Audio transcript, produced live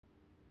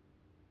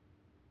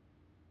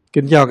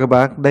Kính chào các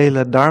bạn, đây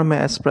là Dharma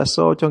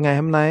Espresso cho ngày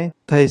hôm nay.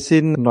 Thầy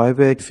xin nói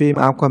về phim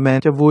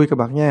Aquaman cho vui các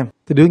bạn nha.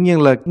 Thì đương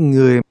nhiên là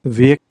người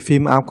viết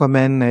phim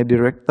Aquaman này,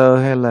 director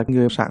hay là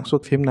người sản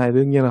xuất phim này,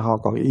 đương nhiên là họ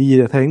có ý gì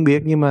để thầy không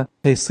biết. Nhưng mà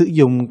thầy sử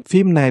dụng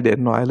phim này để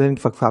nói lên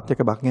Phật Pháp cho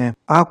các bạn nghe.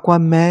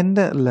 Aquaman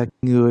đó là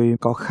người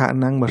có khả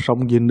năng mà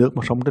sống dưới nước,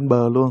 mà sống trên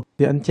bờ luôn.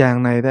 Thì anh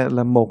chàng này đó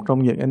là một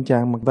trong những anh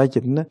chàng mà vai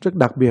chính đó, rất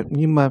đặc biệt.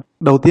 Nhưng mà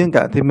đầu tiên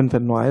cả thì mình phải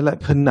nói là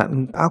hình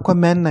ảnh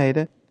Aquaman này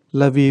đó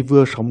là vì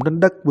vừa sống trên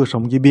đất vừa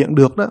sống dưới biển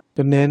được đó,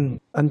 cho nên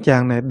anh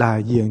chàng này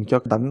đại diện cho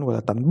tánh gọi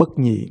là tánh bất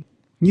nhị.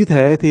 Như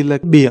thế thì là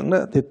biển đó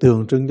thì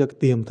tượng trưng cho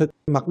tiềm thức,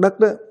 mặt đất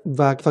đó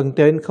và phần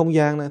trên không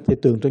gian đó thì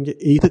tượng trưng cho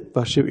ý thức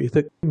và siêu ý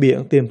thức.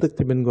 Biển tiềm thức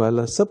thì mình gọi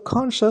là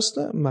subconscious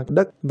đó, mặt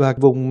đất và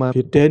vùng mà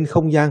phía trên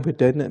không gian phía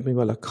trên đó, mình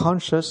gọi là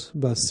conscious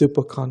và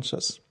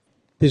superconscious.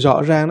 Thì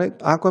rõ ràng đấy,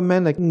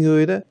 Aquaman là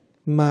người đó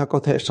mà có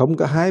thể sống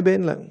cả hai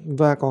bên là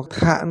và có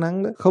khả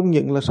năng đó, không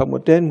những là sống ở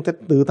trên một cách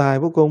tự tại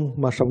vô cùng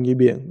mà sống dưới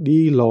biển,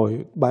 đi lội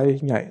bay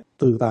nhảy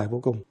tự tại vô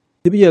cùng.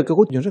 Thì bây giờ có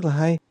câu chuyện rất là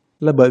hay,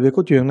 là bởi vì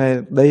câu chuyện này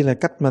đây là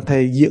cách mà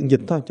thầy diễn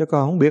dịch thôi, chứ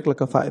con không biết là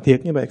có phải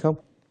thiệt như vậy không.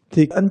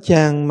 Thì anh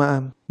chàng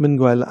mà mình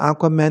gọi là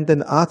Aquaman tên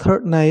là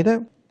Arthur này đó,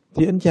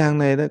 thì anh chàng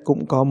này đó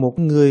cũng có một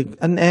người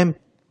anh em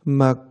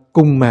mà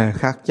cùng mẹ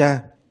khác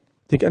cha.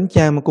 Thì cái anh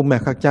chàng mà cùng mẹ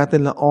khác cha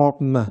tên là Orm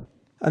mà.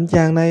 Anh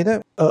chàng này đó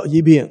ở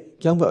dưới biển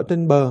chứ không phải ở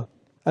trên bờ.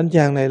 Anh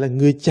chàng này là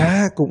người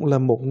cha cũng là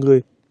một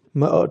người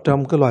mà ở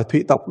trong cái loài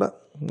thủy tộc đó,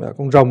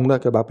 con rồng đó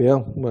các bạn biết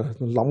không, mà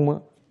lóng đó.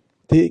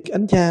 Thì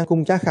anh chàng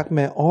cùng cha khác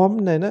mẹ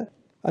Orm này đó,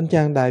 anh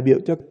chàng đại biểu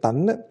cho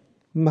tánh đó,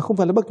 mà không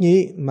phải là bất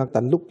nhị, mà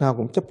tánh lúc nào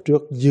cũng chấp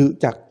trước giữ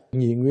chặt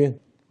nhị nguyên.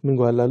 Mình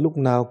gọi là lúc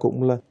nào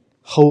cũng là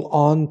hold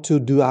on to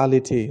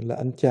duality, là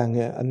anh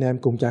chàng anh em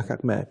cùng cha khác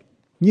mẹ.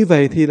 Như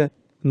vậy thì là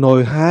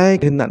nội hai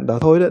hình ảnh đó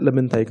thôi đó là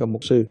mình thấy có một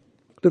sự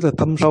rất là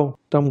thâm sâu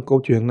trong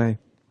câu chuyện này.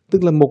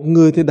 Tức là một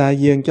người thì đại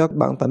diện cho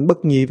bản tánh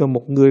bất nhị và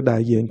một người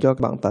đại diện cho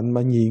bản tánh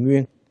mà nhị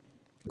nguyên.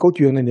 Câu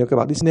chuyện này nếu các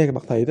bạn Disney các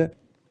bạn thấy đó,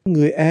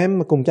 người em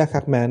mà cùng cha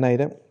khác mẹ này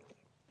đó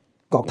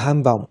có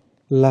tham vọng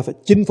là phải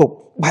chinh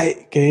phục 7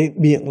 cái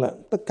biển, là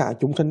tất cả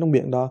chúng sinh trong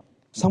biển đó.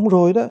 Xong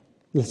rồi đó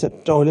là sẽ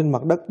trồi lên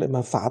mặt đất để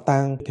mà phá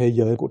tan thế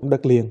giới của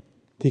đất liền.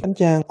 Thì anh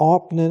chàng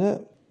Orb này đó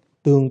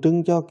tượng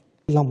trưng cho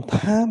lòng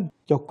tham,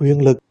 cho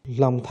quyền lực,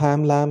 lòng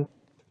tham lam.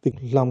 Thì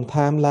lòng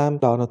tham lam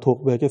đó là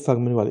thuộc về cái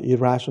phần mình gọi là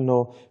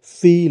irrational,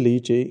 phi lý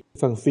trí,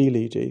 phần phi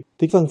lý trí.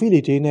 Thì phần phi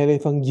lý trí này là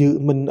phần giữ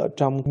mình ở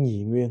trong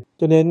nhị nguyên.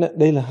 Cho nên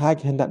đây là hai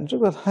cái hình ảnh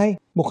rất là hay.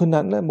 Một hình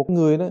ảnh là một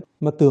người đó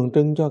mà tượng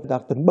trưng cho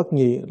đặc tính bất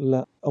nhị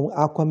là ông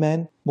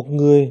Aquaman. Một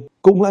người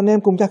cũng là anh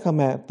em cùng cha khác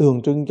mẹ,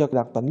 tượng trưng cho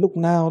đặc tính lúc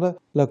nào đó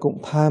là cũng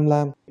tham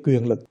lam,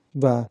 quyền lực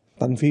và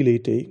tánh phi lý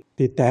trí.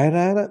 Thì té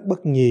ra đó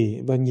bất nhị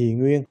và nhị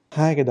nguyên,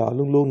 hai cái đó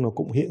luôn luôn nó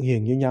cũng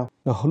hiện như nhau,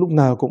 nó lúc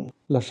nào cũng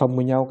là sống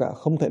với nhau cả,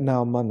 không thể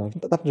nào mà nó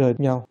tách rời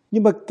nhau.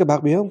 Nhưng mà các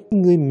bạn biết không,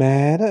 người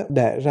mẹ đó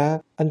đẻ ra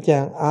anh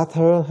chàng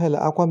Arthur hay là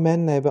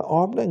Aquaman này và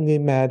Orb đó, người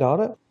mẹ đó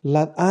đó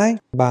là ai?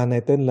 Bà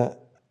này tên là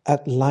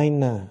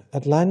Atlanna.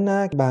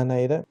 Bà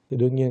này đó thì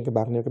đương nhiên các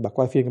bạn nếu các bạn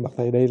quay phim các bạn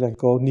thấy đây là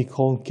cô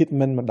Nicole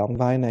Kidman mà đóng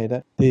vai này đó,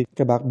 thì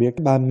các bạn biết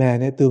bà mẹ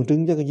này tượng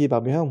trưng cho cái gì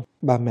bạn biết không?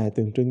 Bà mẹ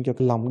tượng trưng cho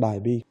cái lòng đại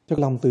bi, cho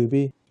cái lòng từ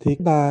bi. Thì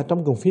bà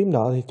trong cuốn phim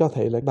đó thì cho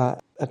thấy là bà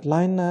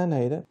Atlanna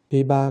này đó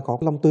thì bà có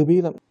cái lòng từ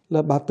bi lắm.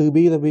 Là bà từ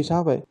bi là vì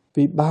sao vậy?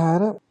 Vì bà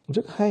đó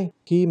rất hay,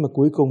 khi mà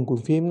cuối cùng của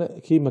phim đó,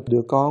 khi mà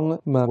đứa con đó,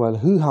 mà gọi là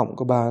hư hỏng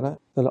của bà đó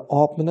là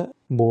Orb đó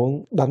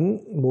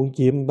muốn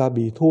chiếm, bà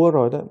bị thua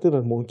rồi đó, tức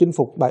là muốn chinh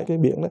phục 7 cái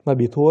biển đó mà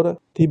bị thua đó,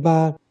 thì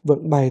bà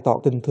vẫn bày tỏ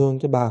tình thương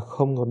cho bà,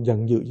 không còn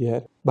giận dữ gì hết.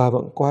 Bà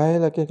vẫn quay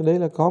là cái đấy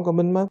là con của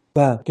mình mà.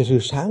 Và cái sự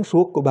sáng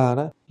suốt của bà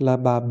đó là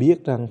bà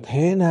biết rằng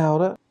thế nào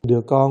đó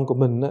đứa con của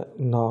mình đó,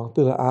 nó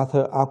tức là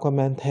Arthur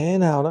Aquaman, thế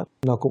nào đó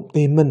nó cũng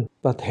tìm mình,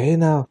 và thế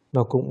nào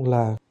nó cũng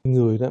là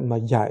người đó mà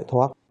giải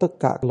thoát tất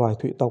cả loài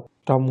thủy tộc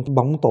trong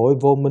bóng tối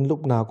vô minh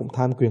lúc nào cũng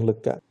tham quyền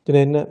lực cả. Cho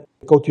nên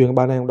câu chuyện của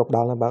bà này độc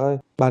đáo là bà ơi,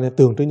 bà này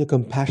tượng trưng như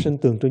compassion,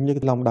 tượng trưng như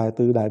cái lòng đại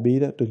từ đại bi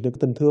đó, tượng trưng cái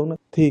tình thương đó.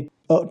 Thì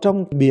ở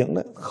trong biển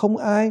đó không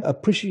ai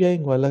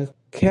appreciate, gọi là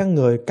khen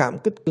ngợi, cảm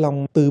kích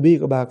lòng từ bi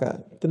của bà cả.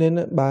 Cho nên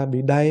bà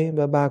bị đày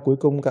và bà cuối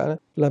cùng cả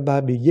là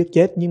bà bị giết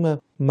chết, nhưng mà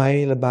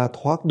may là bà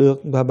thoát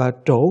được và bà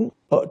trốn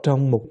ở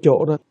trong một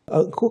chỗ đó,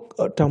 ẩn khuất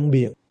ở trong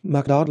biển.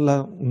 Mà đó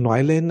là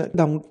nói lên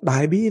đồng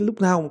đại bi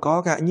lúc nào cũng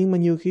có cả, nhưng mà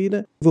nhiều khi đó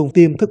vùng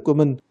tiềm thức của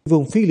mình,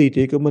 vùng phi lý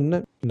trí của mình đó,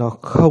 nó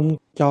không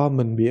cho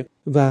mình biết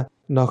và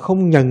nó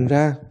không nhận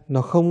ra,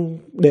 nó không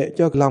để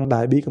cho lòng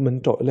đại bi của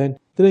mình trỗi lên.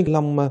 Cho nên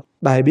lòng mà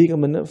đại bi của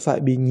mình phải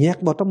bị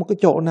nhét vào trong một cái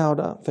chỗ nào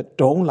đó, phải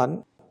trốn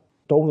lánh.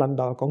 Trốn lánh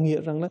đó có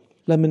nghĩa rằng đó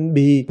là mình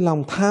bị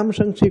lòng tham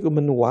sân si của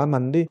mình quá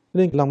mạnh đi,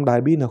 nên lòng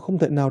đại bi nó không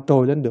thể nào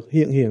trồi lên được,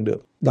 hiện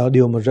được. Đó là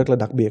điều mà rất là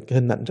đặc biệt, cái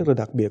hình ảnh rất là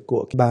đặc biệt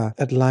của bà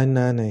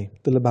Atlanna này,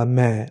 tức là bà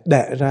mẹ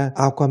đẻ ra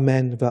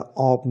Aquaman và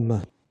Orm.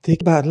 Thì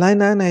bà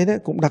Atlanna này đó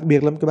cũng đặc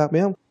biệt lắm các bạn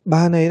biết không?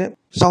 Bà này đó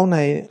sau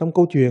này trong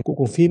câu chuyện của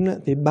cuốn phim đó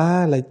thì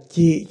bà là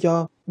chỉ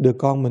cho đứa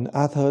con mình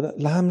Arthur đó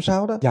làm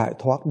sao đó giải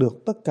thoát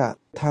được tất cả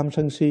tham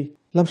sân si.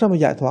 Làm sao mà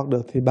giải thoát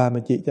được thì bà mà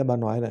chỉ cho bà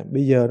nói là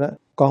bây giờ đó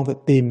con phải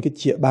tìm cái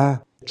chìa ba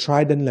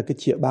Trident là cái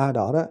chĩa ba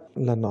đó đó,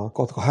 là nó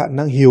có khả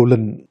năng hiệu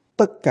lệnh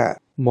tất cả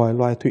mọi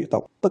loài thủy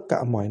tộc, tất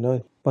cả mọi nơi.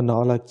 Và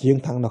nó là chiến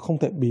thắng, nó không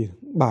thể bị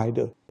bại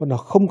được. Và nó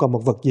không có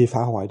một vật gì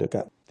phá hoại được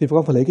cả. Thì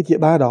con phải lấy cái chĩa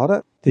ba đó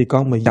đó, thì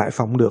con mới giải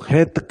phóng được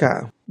hết tất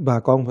cả. Và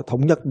con phải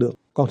thống nhất được.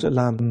 Con sẽ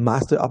làm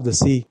Master of the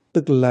Sea,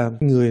 tức là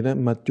người đó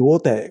mà chúa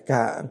tể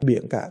cả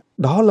biển cả.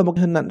 Đó là một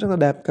hình ảnh rất là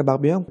đẹp, các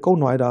bạn biết không? Câu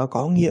nói đó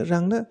có nghĩa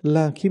rằng đó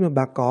là khi mà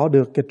bạn có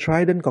được cái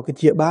Trident, có cái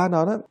chĩa ba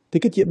đó đó, thì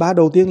cái chĩa ba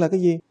đầu tiên là cái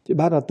gì? Chĩa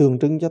ba là tượng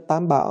trưng cho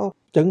tam bảo,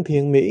 chân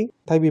thiện mỹ.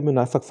 Thay vì mình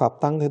nói Phật Pháp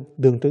Tăng thì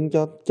tượng trưng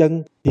cho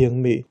chân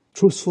thiện mỹ,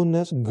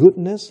 truthfulness,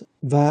 goodness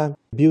và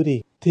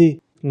beauty. Thì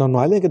nó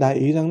nói lên cái đại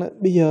ý rằng đó,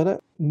 bây giờ đó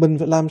mình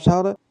phải làm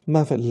sao đó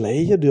mà phải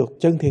lấy cho được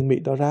chân thiện mỹ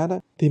đó ra đó,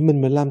 thì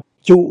mình mới làm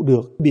chủ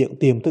được biển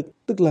tiềm thức.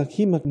 Tức là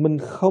khi mà mình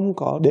không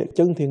có để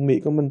chân thiện mỹ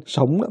của mình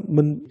sống đó,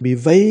 mình bị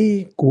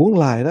vây cuốn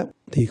lại đó,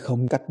 thì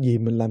không cách gì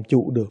mình làm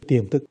chủ được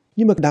tiềm thức.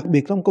 Nhưng mà đặc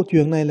biệt trong câu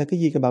chuyện này là cái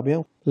gì các bạn biết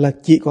không? Là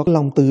chỉ có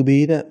lòng từ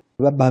bi đó,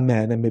 và bà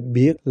mẹ này mới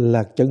biết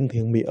là chân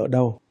thiện mỹ ở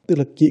đâu. Tức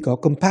là chỉ có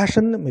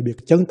compassion mới biết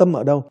chân tâm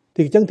ở đâu.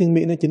 Thì chân thiện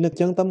mỹ này chính là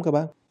chân tâm các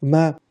bạn.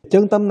 Mà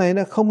chân tâm này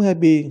nó không hề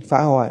bị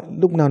phá hoại,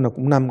 lúc nào nó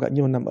cũng nằm cả,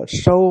 nhưng mà nằm ở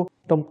sâu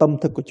trong tâm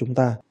thức của chúng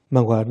ta,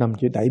 mà gọi là nằm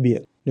dưới đáy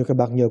biển. Nếu các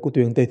bạn nhớ câu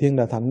chuyện Tề Thiên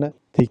Đà Thánh đó,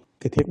 thì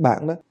cái thiết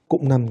bản đó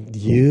cũng nằm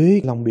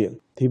dưới lòng biển.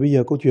 Thì bây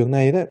giờ câu chuyện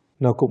này đó,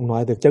 nó cũng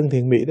nói được chân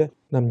thiện mỹ đó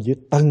nằm dưới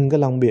tầng cái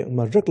lòng biển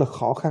mà rất là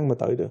khó khăn mà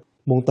tới được.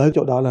 Muốn tới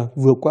chỗ đó là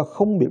vượt qua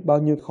không biết bao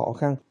nhiêu khó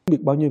khăn, không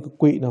biết bao nhiêu cái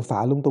quỷ nó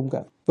phá lung tung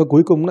cả. Và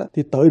cuối cùng đó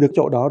thì tới được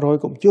chỗ đó rồi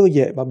cũng chưa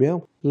dễ, bạn biết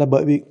không? Là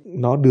bởi vì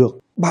nó được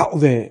bảo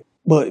vệ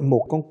bởi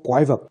một con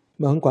quái vật.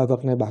 Mà con quái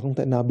vật này bạn không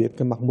thể nào biết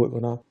cái mặt mũi của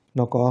nó.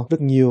 Nó có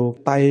rất nhiều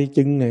tay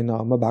chân này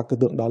nọ, mà bạn cứ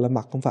tưởng đó là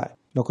mặt, không phải.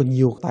 Nó có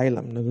nhiều tay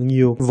lắm, nó có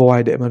nhiều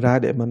vòi để mà ra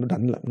để mà nó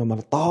đánh lại, nó mà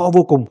nó to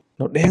vô cùng,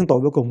 nó đen tối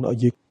vô cùng, nó ở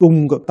dưới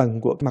cùng cái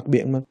tầng của mặt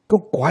biển. Mà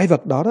con quái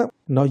vật đó đó,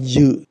 nó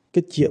giữ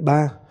cái chĩa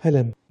ba, hay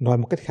là nói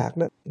một cách khác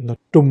đó, nó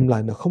trùm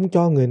lại, nó không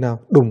cho người nào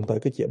đụng tới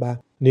cái chĩa ba.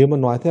 Nếu mà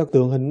nói theo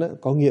tượng hình đó,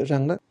 có nghĩa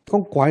rằng đó,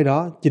 con quái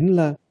đó chính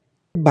là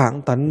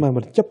bản tánh mà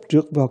mình chấp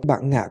trước vào cái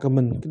bản ngã của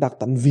mình, cái đặc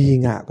tánh vì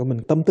ngã của mình,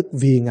 tâm thức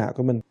vì ngã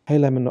của mình, hay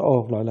là mình nói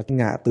gọi là cái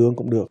ngã tướng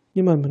cũng được.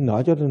 Nhưng mà mình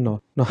nói cho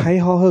nó hay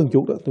ho hơn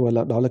chút đó, gọi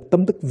là đó là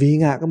tâm thức vì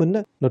ngã của mình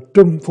đó, nó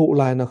trùm phụ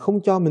lại, nó không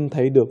cho mình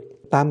thấy được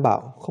tam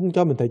bảo, không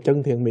cho mình thấy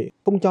chân thiện mỹ,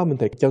 không cho mình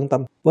thấy chân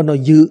tâm, và nó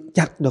giữ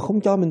chặt, nó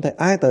không cho mình thấy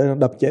ai tới nó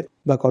đập chết.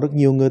 Và có rất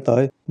nhiều người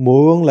tới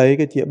muốn lấy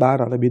cái chĩa ba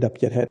đó là bị đập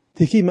chết hết.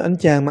 Thì khi mà anh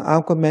chàng mà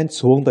Aquaman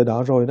xuống tới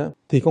đó rồi đó,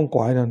 thì con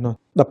quái này nó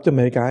đập cho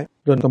mấy cái,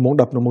 rồi nó muốn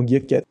đập, nó muốn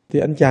giết chết. Thì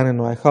anh chàng này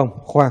nói không,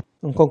 khoan.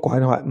 Con quái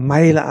này hỏi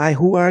mày là ai,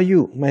 who are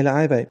you, mày là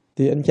ai vậy?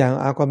 Thì anh chàng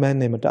Aquaman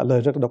này mà trả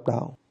lời rất là độc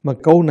đáo. Mà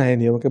câu này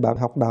nếu mà các bạn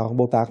học đạo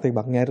Bồ Tát thì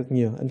bạn nghe rất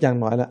nhiều. Anh chàng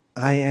nói là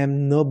I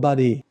am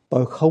nobody,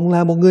 tôi không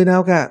là một người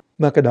nào cả.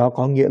 Mà cái đó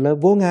có nghĩa là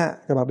vô ngã,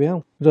 các bạn biết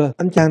không? Rồi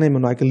anh chàng này mà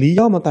nói cái lý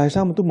do mà tại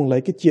sao mà tôi muốn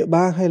lấy cái chĩa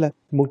ba, hay là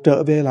muốn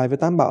trở về lại với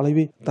tam bảo là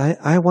vì tại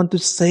I want to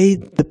save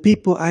the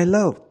people I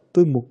love.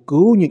 Tôi muốn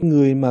cứu những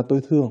người mà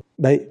tôi thương.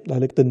 Đấy là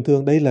tình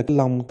thương, đây là cái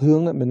lòng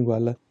thương đó, mình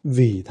gọi là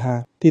vị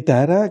tha. Thì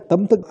tại ra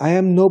tấm thức I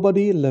am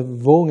nobody là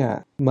vô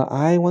ngã, mà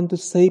I want to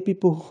save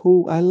people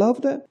who I love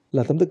đó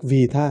là tấm thức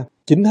vị tha.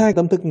 Chính hai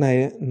tấm thức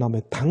này nó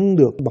mới thắng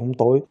được bóng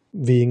tối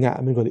vì ngã,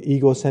 mình gọi là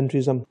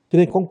egocentrism. Cho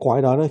nên con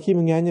quái đó khi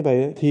mà nghe như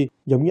vậy thì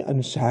giống như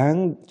ánh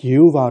sáng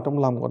chiếu vào trong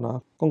lòng của nó.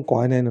 Con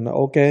quái này là nó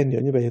ok,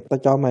 nếu như vậy ta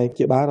cho mày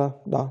chĩa ba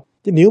đó.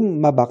 Chứ nếu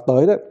mà bạc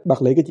tới đó,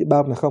 bạc lấy cái chĩa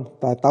ba là không,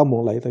 tại tao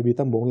muốn lấy, tại vì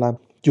tao muốn làm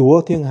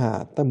chúa thiên hạ,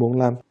 tao muốn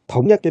làm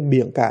thống nhất cái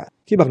biển cả.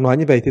 Khi bác nói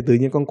như vậy thì tự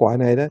nhiên con quái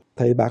này đó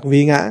thấy bác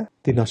vì ngã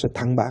thì nó sẽ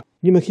thắng bác.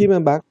 Nhưng mà khi mà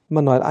bác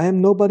mà nói I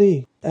am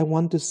nobody, I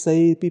want to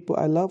save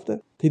people I love đó,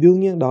 thì đương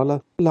nhiên đó là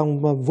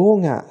lòng mà vô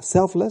ngã,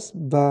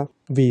 selfless và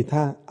vì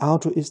tha,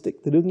 altruistic,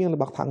 thì đương nhiên là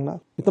bác thắng đó.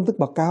 Cái tâm thức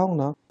bác cao của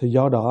nó. Thì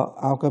do đó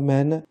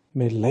Aquaman á,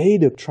 mày lấy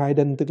được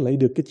Trident, tức lấy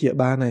được cái chĩa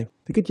ba này.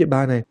 Thì cái chĩa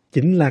ba này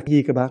chính là cái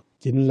gì các bác?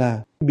 Chính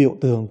là biểu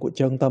tượng của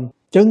chân tâm.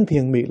 Chân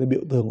thiện mỹ là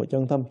biểu tượng của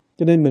chân tâm.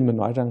 Cho nên mình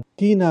nói rằng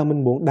khi nào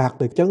mình muốn đạt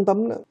được chân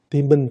tâm đó,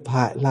 thì mình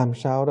phải làm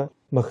sao đó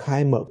mà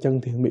khai mở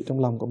chân thiện mỹ trong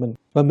lòng của mình.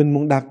 Và mình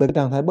muốn đạt được cái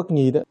trạng thái bất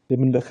nhị đó thì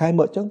mình phải khai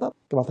mở chân tâm.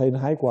 Các bạn thấy nó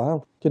hay quá không?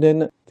 Cho nên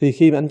thì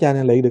khi mà anh chàng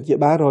này lấy được chĩa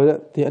ba rồi đó,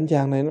 thì anh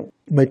chàng này nó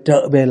mới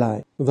trở về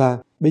lại. Và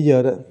bây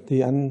giờ đó thì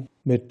anh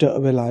mới trở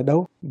về lại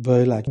đâu?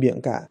 Về lại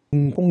biển cả.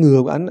 Con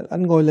ngựa của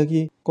anh ngồi là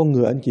gì? Con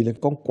ngựa anh chỉ là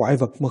con quái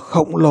vật mà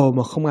khổng lồ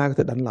mà không ai có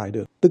thể đánh lại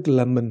được. Tức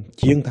là mình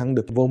chiến thắng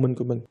được vô minh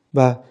của mình.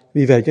 Và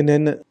vì vậy cho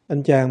nên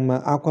anh chàng mà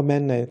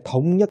Aquaman này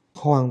thống nhất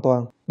hoàn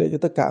toàn để cho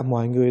tất cả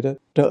mọi người đó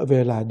trở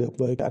về lại được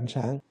với cái ánh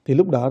sáng. Thì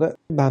lúc đó đó,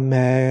 bà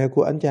mẹ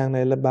của anh chàng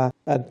này là bà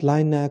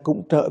Atlanna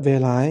cũng trở về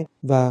lại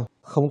và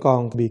không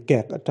còn bị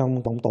kẹt ở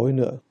trong bóng tối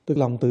nữa. Tức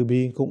lòng từ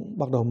bi cũng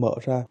bắt đầu mở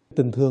ra,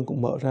 tình thương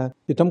cũng mở ra.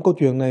 Thì trong câu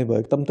chuyện này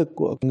với tâm thức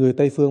của người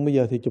Tây phương bây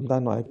giờ thì chúng ta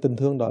nói tình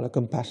thương đó là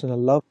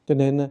compassionate love. Cho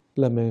nên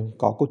là mình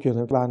có câu chuyện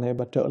bà này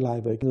bà trở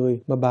lại với người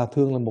mà bà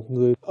thương là một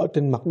người ở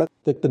trên mặt đất.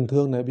 Thì tình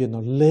thương này bây giờ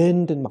nó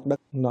lên trên mặt đất,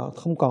 nó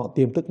không còn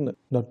tiềm thức nữa,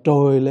 nó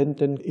trồi lên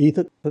trên ý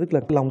thức. Tức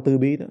là lòng từ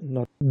bi đó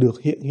nó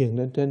được hiện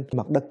lên trên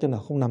mặt đất, cho nó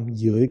không nằm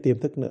dưới tiềm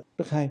thức nữa.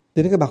 Rất hay.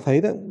 Thì các bạn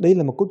thấy đó, đây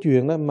là một câu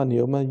chuyện đó mà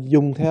nếu mà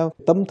dùng theo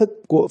tâm thức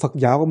của Phật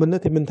giáo của mình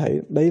thì mình thấy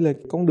đây là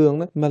con đường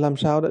đó mà làm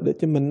sao để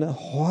cho mình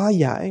hóa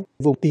giải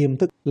vùng tiềm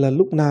thức là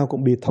lúc nào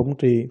cũng bị thống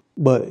trị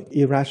bởi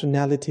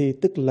irrationality,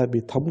 tức là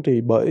bị thống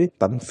trị bởi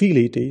tánh phi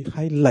lý trí,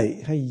 hay lệ,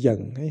 hay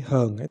giận, hay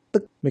hờn, hay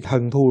tức, mình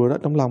hận thù rồi đó,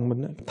 trong lòng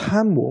mình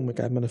tham muốn một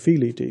cái mà là phi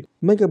lý trí.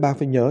 Mấy các bạn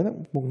phải nhớ đó,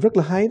 một rất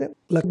là hay đó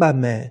là bà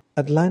mẹ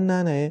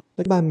Atlanta này,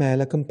 cái bà mẹ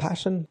là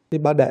Compassion, thì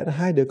bà đẻ ra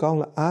hai đứa con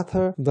là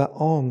Arthur và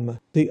Orm.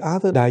 Thì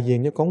Arthur đại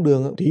diện cho con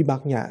đường trí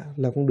bát nhã,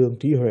 là con đường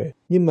trí huệ,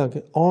 nhưng mà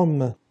cái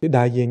Orm thì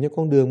đại diện cho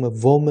con đường mà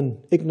vô minh,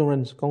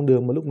 ignorance, con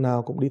đường mà lúc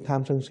nào cũng đi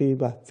tham sân si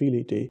và phi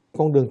lý trí.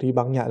 Con đường trí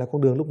bát nhã là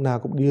con đường lúc nào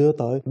cũng đưa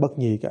tới bất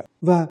nhị cả.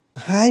 Và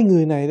hai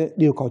người này đấy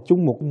đều có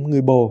chung một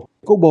người bồ.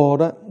 Cô bồ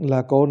đó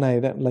là cô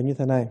này đó là như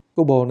thế này.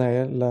 Cô bồ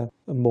này là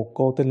một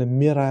cô tên là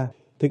Mira.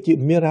 Thì chữ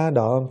Mira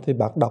đó thì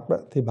bạn đọc đó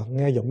thì bạn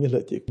nghe giống như là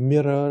chữ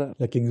mirror đó,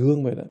 là cái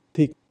gương vậy đó.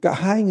 Thì cả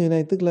hai người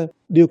này tức là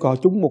đều có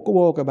chung một cô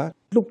bồ các bạn.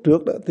 Lúc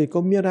trước đó thì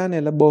cô Mira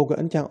này là bồ của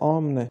anh chàng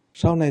Orm này.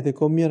 Sau này thì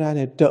cô Mira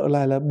này trở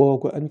lại là bồ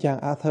của anh chàng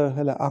Arthur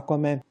hay là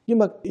Aquaman. Nhưng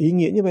mà ý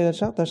nghĩa như vậy là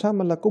sao? Tại sao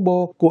mà là cô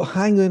bồ của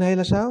hai người này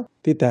là sao?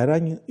 Thì tại ra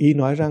ý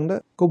nói rằng đó,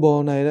 cô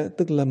bồ này đó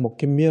tức là một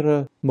cái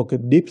mirror, một cái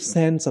deep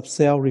sense of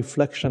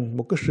self-reflection,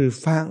 một cái sự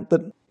phản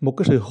tịnh, một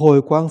cái sự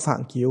hồi quang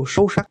phản chiếu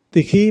sâu sắc.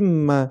 Thì khi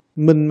mà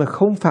mình mà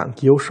không phản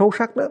chiếu sâu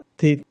sắc đó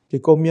thì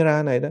cái cô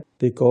Mira này đó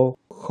thì cô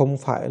không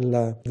phải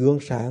là gương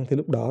sáng. Thì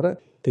lúc đó đó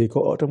thì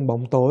cô ở trong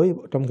bóng tối,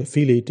 trong cái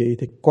phi lý trí.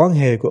 Thì quan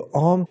hệ của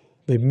Orm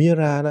về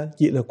Mira đó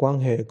chỉ là quan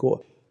hệ của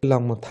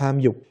lòng mà tham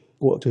dục,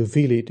 của sự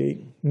phi lý trí.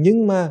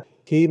 Nhưng mà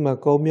khi mà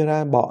cô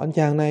Mira bỏ anh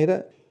chàng này đó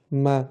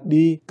mà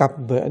đi cặp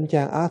với anh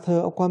chàng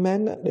Arthur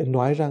Aquaman đó, để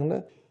nói rằng đó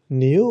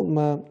nếu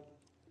mà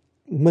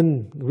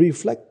mình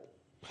reflect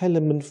hay là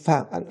mình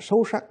phản ảnh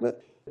sâu sắc đó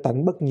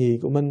tánh bất nhị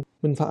của mình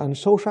phản ảnh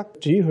sâu sắc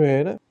trí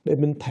huệ đó để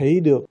mình thấy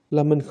được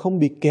là mình không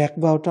bị kẹt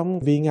vào trong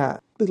vị ngã,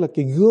 tức là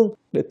cái gương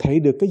để thấy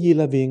được cái gì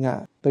là vị ngã.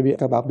 Tại vì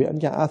các bạn biết anh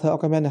chàng Arthur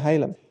Aquaman này hay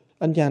lắm.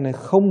 Anh chàng này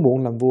không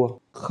muốn làm vua,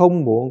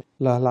 không muốn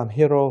là làm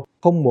hero,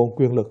 không muốn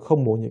quyền lực,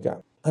 không muốn gì cả.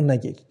 Anh này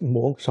chỉ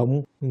muốn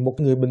sống một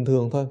người bình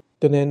thường thôi.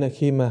 Cho nên là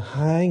khi mà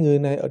hai người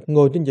này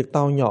ngồi trên chiếc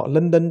tàu nhỏ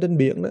lênh đênh trên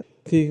biển đó,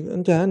 thì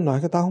anh chàng nói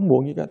tao không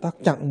muốn gì cả, tao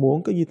chẳng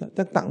muốn cái gì,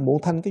 tao chẳng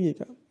muốn thành cái gì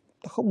cả,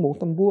 tao không muốn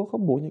thành vua,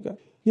 không muốn gì cả.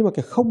 Nhưng mà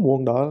cái không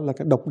muốn đó là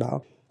cái độc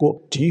đạo của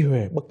trí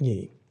huệ bất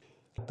nhị.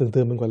 Thường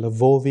thường mình gọi là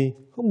vô vi,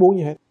 không muốn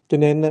gì hết. Cho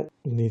nên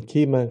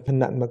khi mà hình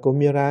ảnh mà cô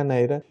Mira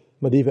này đó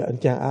mà đi về anh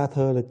chàng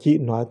Arthur là chỉ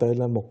nói tới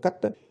là một cách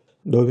đó.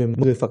 Đối với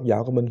người Phật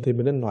giáo của mình thì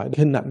mình nên nói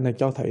hình ảnh này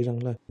cho thấy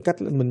rằng là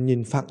cách là mình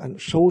nhìn phản ảnh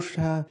sâu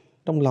xa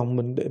trong lòng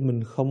mình để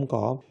mình không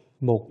có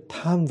một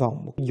tham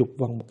vọng, một dục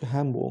vọng, một cái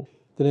ham muốn.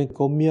 Cho nên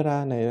cô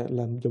Mira này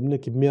là giống như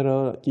cái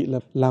mirror, chỉ là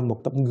làm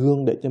một tấm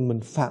gương để cho mình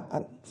phản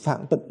ảnh,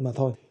 phản tịnh mà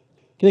thôi.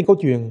 Cho nên câu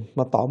chuyện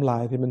mà tóm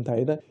lại thì mình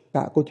thấy đó,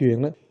 cả câu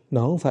chuyện đó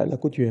nó không phải là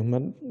câu chuyện mà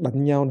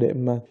đánh nhau để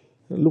mà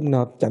lúc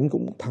nào chảnh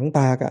cũng thắng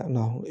ta cả.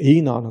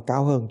 Ý nó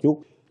cao hơn chút.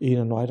 Ý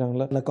nó nói rằng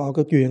là có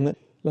cái chuyện đó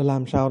là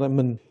làm sao để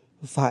mình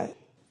phải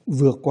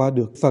vượt qua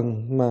được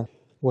phần mà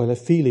gọi là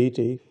phi lý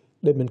trí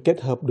để mình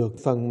kết hợp được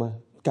phần mà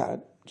cả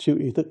siêu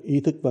ý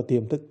thức và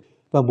tiềm thức.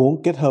 Và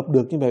muốn kết hợp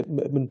được như vậy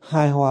để mình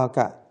hài hòa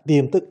cả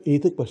tiềm thức, ý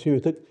thức và siêu ý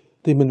thức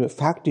thì mình phải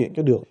phát triển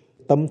cho được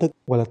tâm thức,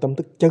 gọi là tâm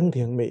thức chân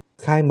thiện mỹ,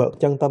 khai mở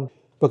chân tâm.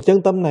 Và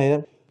chân tâm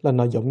này là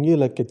nó giống như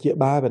là cái chìa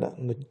ba vậy đó,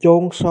 nó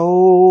chôn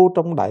sâu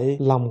trong đáy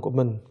lòng của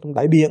mình, trong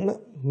đáy biển đó,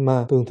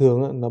 mà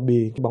thường nó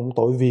bị cái bóng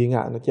tối vì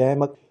ngã nó che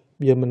mất.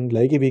 Bây giờ mình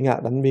lấy cái vì ngã,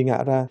 đánh vì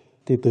ngã ra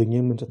thì tự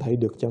nhiên mình sẽ thấy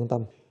được chân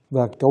tâm.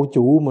 Và câu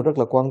chú mà rất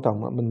là quan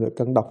trọng mà mình phải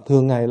cần đọc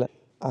thường ngày là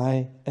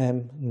I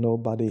am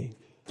nobody.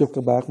 Chúc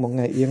các bạn một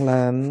ngày yên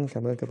lành.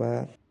 Cảm ơn các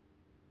bạn.